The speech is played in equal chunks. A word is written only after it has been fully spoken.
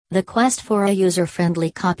The quest for a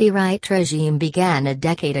user-friendly copyright regime began a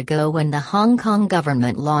decade ago when the Hong Kong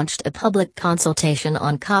government launched a public consultation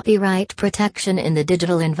on copyright protection in the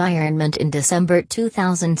digital environment in December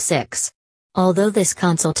 2006. Although this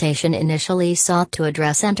consultation initially sought to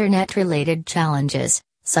address internet-related challenges,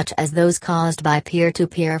 such as those caused by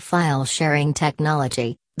peer-to-peer file sharing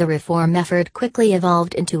technology, the reform effort quickly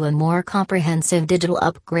evolved into a more comprehensive digital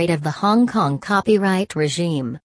upgrade of the Hong Kong copyright regime.